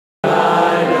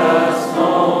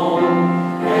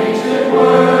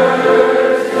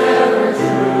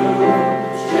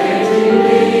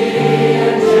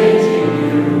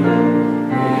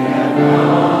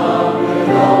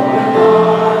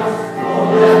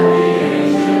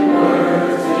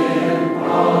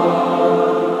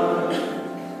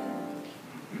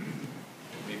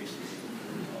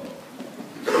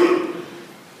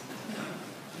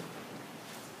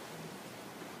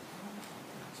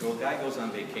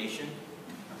vacation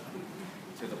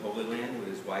to the Holy Land with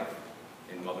his wife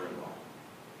and mother-in-law.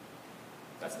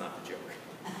 That's not the joke.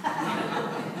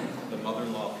 The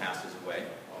mother-in-law passes away.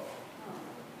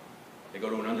 They go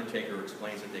to an undertaker who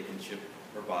explains that they can ship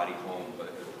her body home, but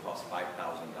it will cost $5,000.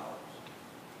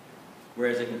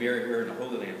 Whereas they can bury her in the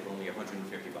Holy Land for only $150.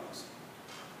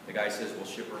 The guy says, we'll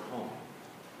ship her home.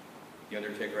 The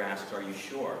undertaker asks, are you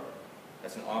sure?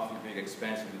 That's an awfully big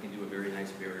expense, and we can do a very nice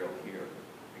burial here.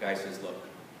 The guy says, look,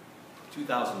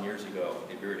 2,000 years ago,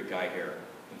 they buried a guy here,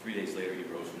 and 3 days later he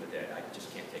rose from the dead. I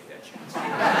just can't take that chance.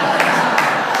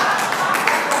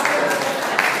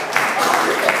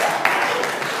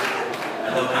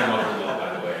 I love my mother-in-law,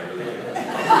 by the way, I really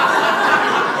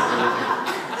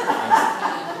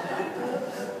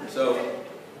do. So,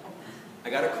 I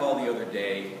got a call the other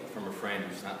day from a friend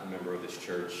who's not a member of this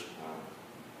church,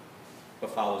 but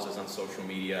follows us on social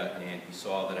media, and he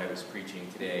saw that I was preaching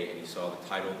today, and he saw the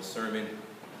title of the sermon,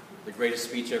 the greatest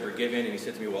speech ever given, and he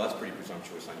said to me, well, that's pretty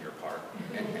presumptuous on your part.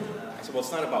 And I said, well,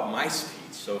 it's not about my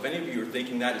speech, so if any of you are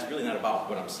thinking that, it's really not about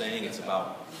what I'm saying, it's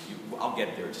about, I'll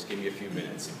get there, just give me a few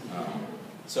minutes.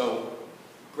 So,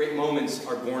 great moments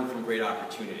are born from great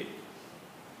opportunity.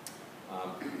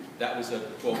 That was a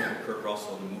quote from Kurt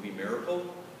Russell in the movie Miracle.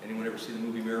 Anyone ever see the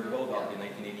movie Miracle about the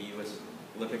 1980 U.S.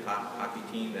 Olympic hockey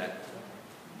team that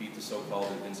beat the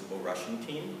so-called invincible Russian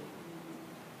team?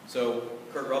 So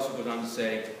Kurt Russell goes on to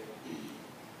say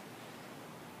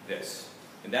this,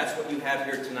 and that's what you have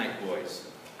here tonight, boys.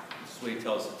 This is what he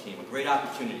tells the team, a great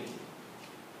opportunity.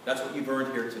 That's what you've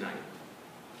earned here tonight.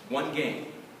 One game.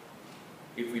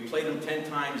 If we play them 10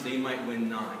 times, they might win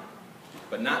 9.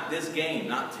 But not this game,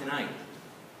 not tonight.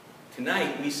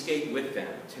 Tonight, we skate with them.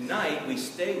 Tonight, we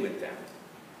stay with them.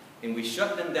 And we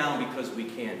shut them down because we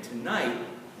can. Tonight,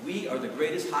 we are the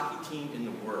greatest hockey team in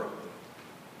the world.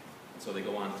 And so they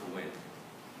go on to win,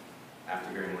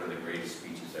 after hearing one of the greatest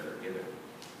speeches ever given.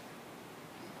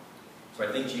 So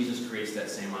I think Jesus creates that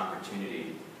same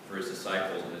opportunity for his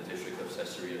disciples in the district of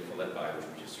Caesarea Philippi, which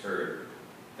we just heard.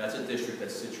 That's a district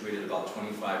that's situated about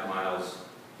 25 miles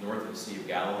north of the Sea of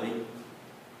Galilee.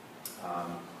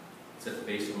 It's at the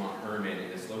base of Mount Hermon,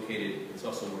 and it's located, it's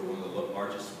also where one of the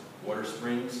largest water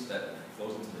springs that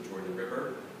flows into the Jordan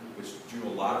River, which drew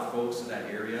a lot of folks to that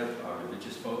area,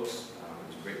 religious folks. It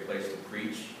was a great place to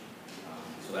preach.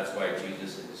 So that's why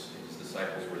Jesus and his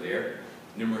disciples were there.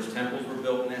 Numerous temples were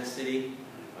built in that city.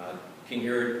 King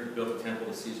Herod built a temple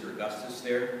to Caesar Augustus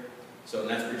there. So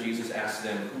that's where Jesus asked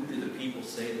them, who do the people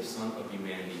say the Son of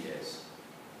Humanity is?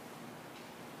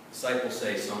 Disciples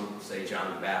say, some say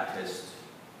John the Baptist,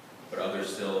 but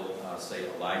others still say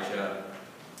Elijah,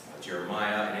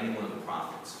 Jeremiah, and any one of the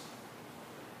prophets.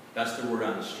 That's the word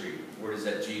on the street. The word is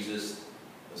that Jesus,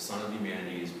 the Son of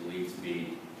Humanity, is believed to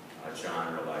be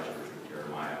John or Elijah or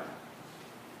Jeremiah.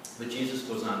 But Jesus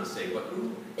goes on to say, but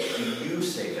who do you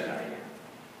say that I am?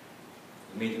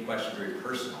 He made the question very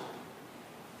personal.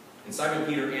 And Simon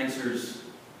Peter answers,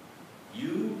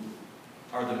 you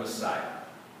are the Messiah,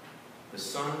 the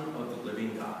Son of the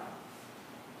living God.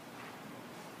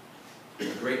 A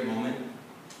great moment,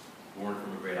 born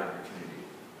from a great opportunity.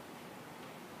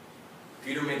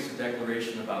 Peter makes a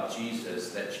declaration about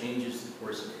Jesus that changes the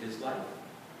course of his life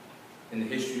and the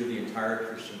history of the entire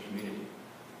Christian community.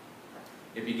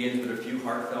 It begins with a few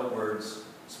heartfelt words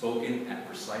spoken at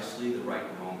precisely the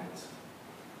right moment.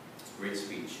 It's a great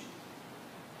speech.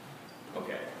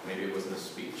 Okay, maybe it wasn't a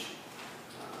speech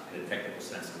in a technical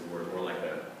sense of the word, more like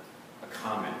a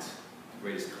comment, the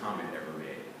greatest comment ever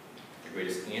made, the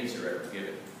greatest answer ever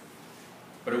given.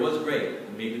 But it was great,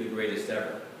 and maybe the greatest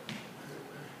ever.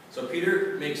 So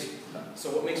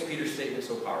what makes Peter's statement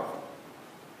so powerful?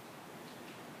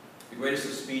 The greatest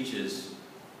of speeches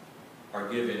are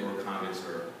given, or comments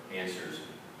or answers,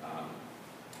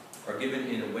 are given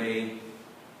in a way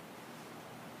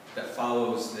that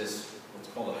follows this, what's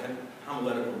called a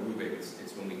homiletical rubric.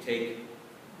 It's when we take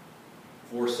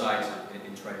 4 sides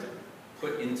and try to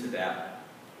put into that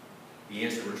the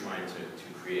answer we're trying to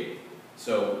create.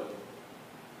 So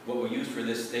what we use for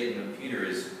this statement of Peter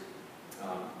is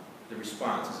the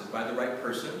response. Is it by the right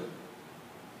person?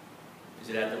 Is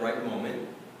it at the right moment?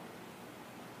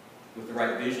 With the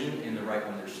right vision and the right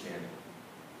understanding?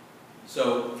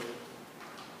 So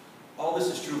all this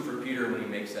is true for Peter when he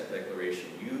makes that declaration.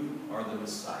 You are the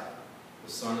Messiah,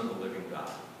 the Son of the living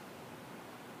God.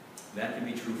 That can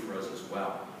be true for us as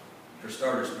well. For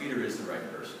starters, Peter is the right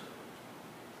person.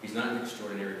 He's not an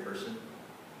extraordinary person.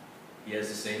 He has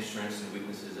the same strengths and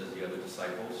weaknesses as the other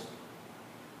disciples.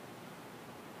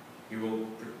 He will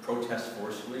protest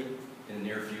forcefully in the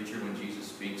near future when Jesus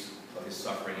speaks of his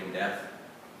suffering and death.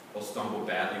 He'll stumble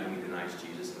badly when he denies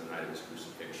Jesus on the night of his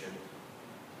crucifixion.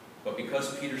 But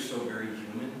because Peter's so very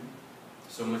human,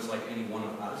 so much like any one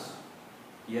of us,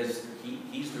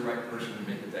 he's the right person to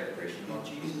make a declaration about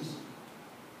Jesus.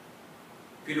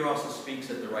 Peter also speaks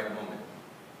at the right moment.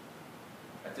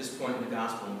 At this point in the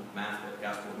Gospel of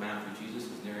Matthew, Jesus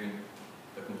is nearing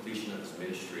the completion of his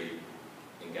ministry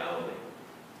in Galilee.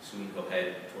 Soon he'll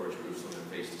head toward Jerusalem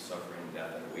and face the suffering and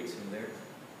death that awaits him there.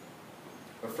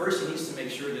 But first he needs to make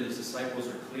sure that his disciples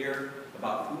are clear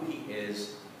about who he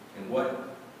is and what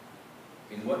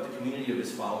the community of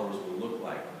his followers will look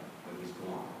like when he's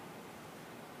gone.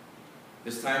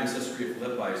 This time in Caesarea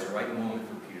Philippi is the right moment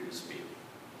for Peter to speak.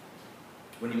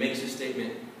 When he makes his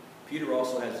statement, Peter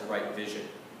also has the right vision.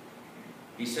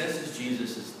 He senses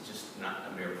Jesus is just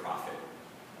not a mere prophet.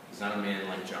 He's not a man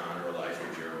like John or Elijah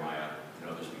or Jeremiah and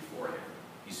others before him.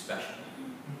 He's special.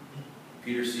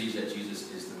 Peter sees that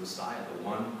Jesus is the Messiah, the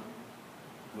one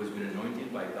who has been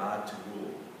anointed by God to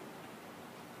rule.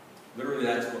 Literally,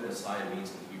 that's what Messiah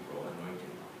means in Hebrew, anointed.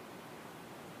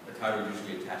 A title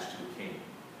usually attached to a king.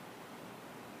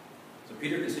 So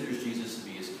Peter considers Jesus to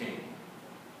be his king,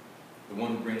 the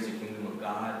one who brings the kingdom of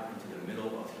God into the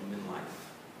middle of human life.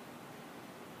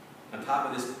 On top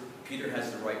of this, Peter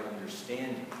has the right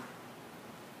understanding.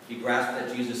 He grasps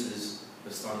that Jesus is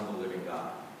the Son of the living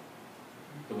God,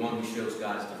 the one who shows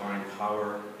God's divine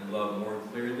power and love more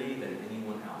clearly than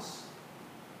anyone else.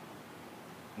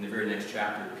 In the very next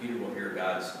chapter, Peter will hear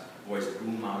God's voice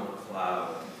boom out of a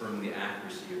cloud, confirming the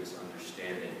accuracy of his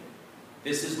understanding.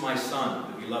 This is my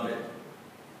Son, the beloved.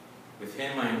 With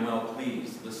him I am well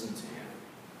pleased. Listen to him.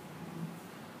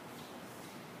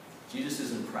 Jesus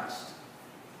is impressed.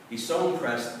 He's so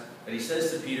impressed that he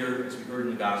says to Peter, as we heard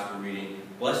in the gospel reading,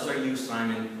 "Blessed are you,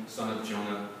 Simon, son of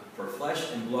Jonah, for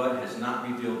flesh and blood has not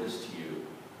revealed this to you,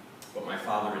 but my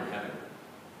Father in heaven."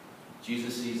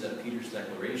 Jesus sees that Peter's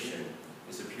declaration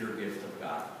is a pure gift of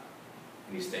God,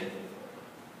 and he's thankful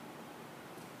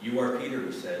for it. "You are Peter,"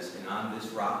 he says, "and on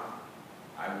this rock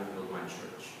I will build my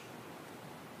church."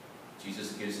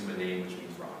 Jesus gives him a name which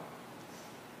means rock,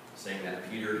 saying that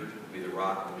Peter will be the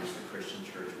rock on which the Christian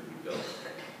church will be built.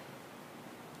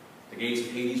 The gates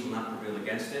of Hades will not prevail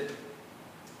against it,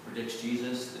 predicts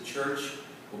Jesus. The church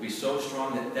will be so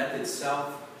strong that death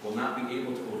itself will not be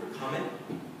able to overcome it.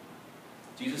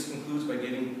 Jesus concludes by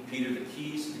giving Peter the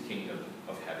keys to the kingdom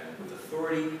of heaven, with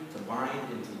authority to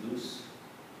bind and to loose,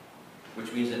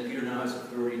 which means that Peter now has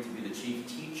authority to be the chief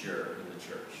teacher in the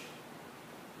church.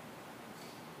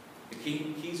 The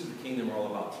keys of the kingdom are all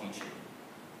about teaching,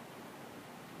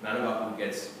 not about who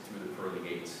gets through the pearly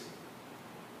gates.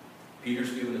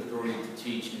 Peter's given authority to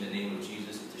teach in the name of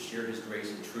Jesus and to share his grace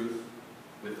and truth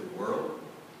with the world,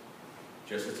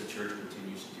 just as the church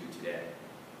continues to do today.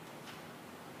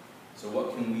 So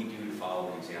what can we do to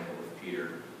follow the example of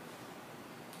Peter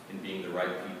in being the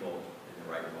right people in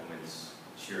the right moments,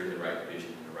 sharing the right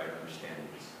vision and the right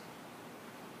understandings?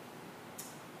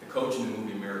 The coach in the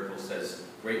movie Miracle says,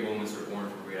 "Great moments are born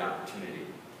from great opportunity."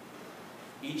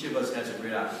 Each of us has a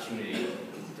great opportunity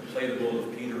to play the role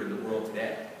of Peter in the world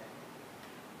today.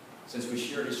 Since we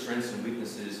share his strengths and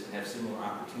weaknesses and have similar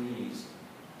opportunities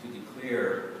to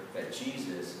declare that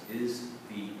Jesus is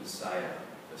the Messiah,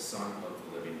 the Son of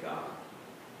the living God.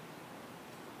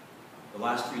 The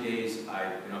last 3 days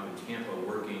I've been up in Tampa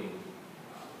working.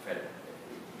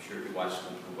 I'm sure if you watched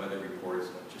the weather reports,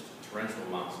 just torrential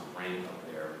amounts of rain up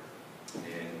there.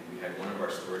 And we had one of our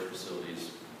storage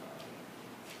facilities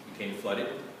became flooded.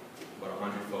 About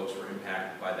 100 folks were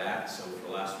impacted by that. So for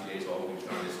the last few days, all we've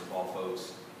done is call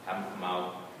folks, have them come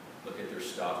out, look at their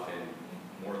stuff, and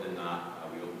more than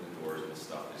not, we open the doors and the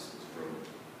stuff is ruined.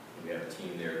 And we have a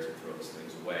team there to throw these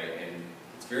things away. And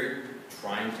it's a very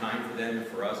trying time for them and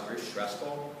for us, very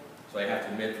stressful. So I have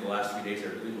to admit, for the last few days, I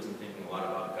really wasn't thinking a lot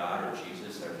about God or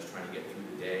Jesus. I was just trying to get through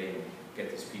the day and get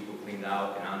these people cleaned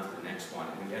out and on to the next one.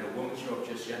 And we had a woman show up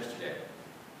just yesterday.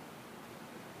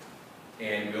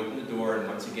 And we opened the door, and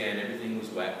once again, everything was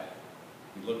wet.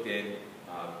 We looked in,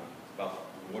 about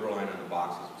the water line on the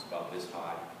boxes was about this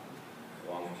high,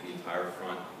 along the entire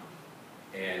front.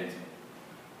 And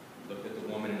we looked at the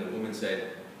woman, and the woman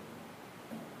said,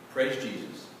 "Praise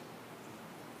Jesus."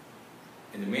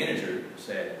 And the manager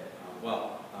said,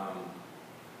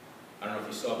 I don't know if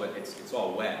you saw, but it's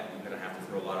all wet. You're going to have to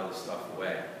throw a lot of this stuff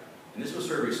away. And this was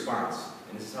her response,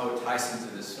 and this is how it ties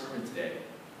into this sermon today.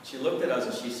 She looked at us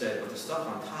and she said, "But the stuff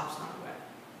on top's not wet."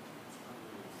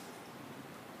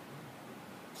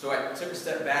 So I took a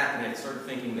step back and I started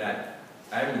thinking that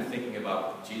I hadn't been thinking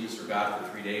about Jesus or God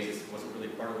for 3 days. This wasn't really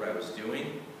part of what I was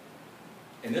doing.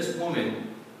 And this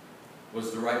woman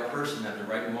was the right person at the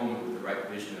right moment with the right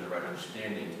vision and the right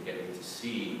understanding to get me to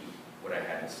see what I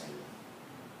hadn't seen.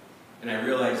 And I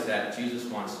realized that Jesus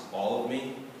wants all of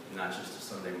me, and not just a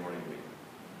Sunday morning me.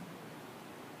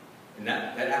 And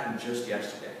that happened just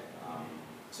yesterday.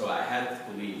 So I had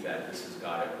to believe that this is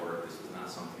God at work. This is not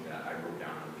something that I wrote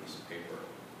down on a piece of paper.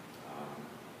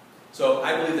 So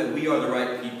I believe that we are the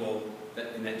right people,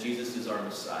 and that Jesus is our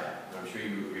Messiah. And I'm sure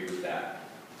you agree with that.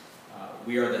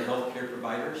 We are the healthcare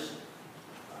providers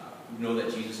who know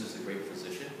that Jesus is the great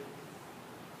physician.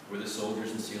 We're the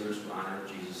soldiers and sailors who honor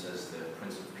Jesus as the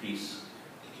Prince of Peace.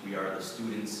 We are the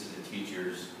students and the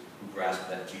teachers who grasp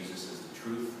that Jesus is the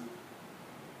truth.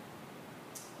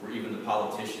 We're even the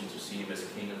politicians who see him as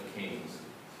King of Kings,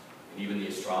 and even the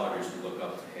astrologers who look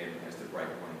up to him as the bright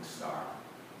morning star.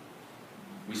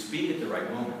 We speak at the right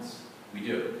moments. We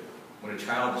do. When a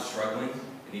child is struggling,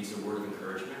 it needs a word of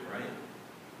encouragement, right?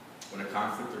 When a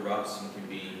conflict erupts and can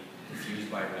be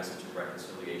confused by a message of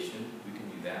reconciliation, we can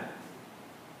do that.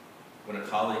 When a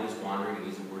colleague is wandering and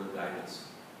needs a word of guidance.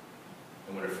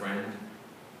 And when a friend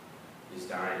is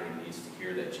dying and needs to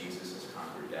hear that Jesus has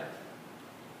conquered death.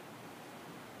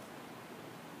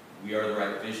 We are the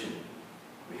right vision.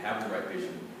 We have the right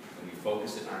vision when we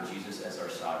focus it on Jesus as our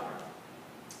sovereign,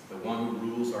 the one who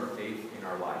rules our faith in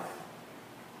our life.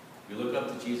 We look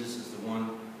up to Jesus as the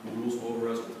one who rules over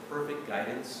us with perfect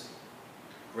guidance,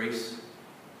 grace,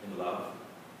 and love.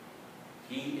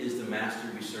 He is the master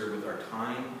we serve with our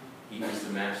time. He is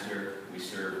the master we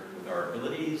serve with our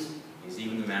abilities. He's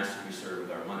even the master we serve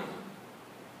with our money.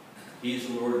 He is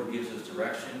the Lord who gives us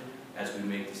direction as we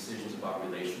make decisions about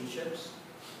relationships,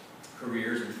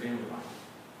 careers, and family life.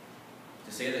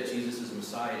 To say that Jesus is the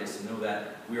Messiah is to know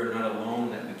that we are not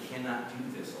alone, that we cannot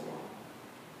do this alone.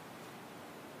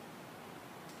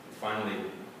 And finally,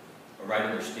 a right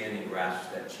understanding grasps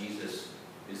that Jesus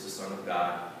is the Son of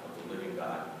God, of the living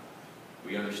God.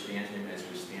 We understand him as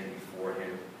we stand before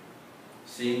him,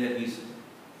 seeing that he's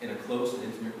in a close and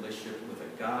intimate relationship with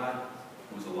a God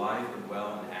who is alive and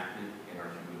well and active in our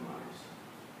human lives.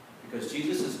 Because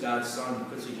Jesus is God's Son who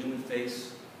puts a human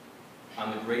face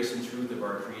on the grace and truth of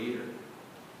our Creator.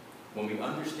 When we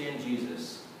understand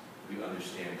Jesus, we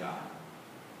understand God.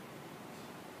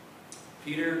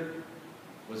 Peter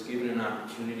was given an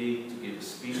opportunity to give a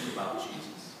speech about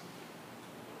Jesus.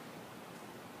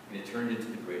 And it turned into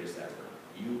the greatest ever.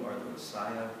 You are the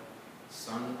Messiah,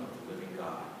 Son of the living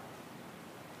God.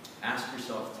 Ask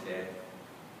yourself today,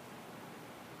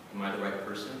 am I the right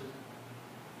person?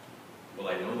 Will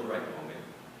I know the right moment?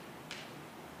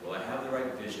 Will I have the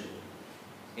right vision?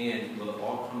 And will it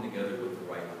all come together with the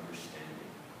right understanding?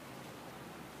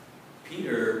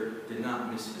 Peter did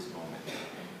not miss his moment.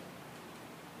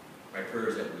 My prayer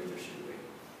is that neither should we.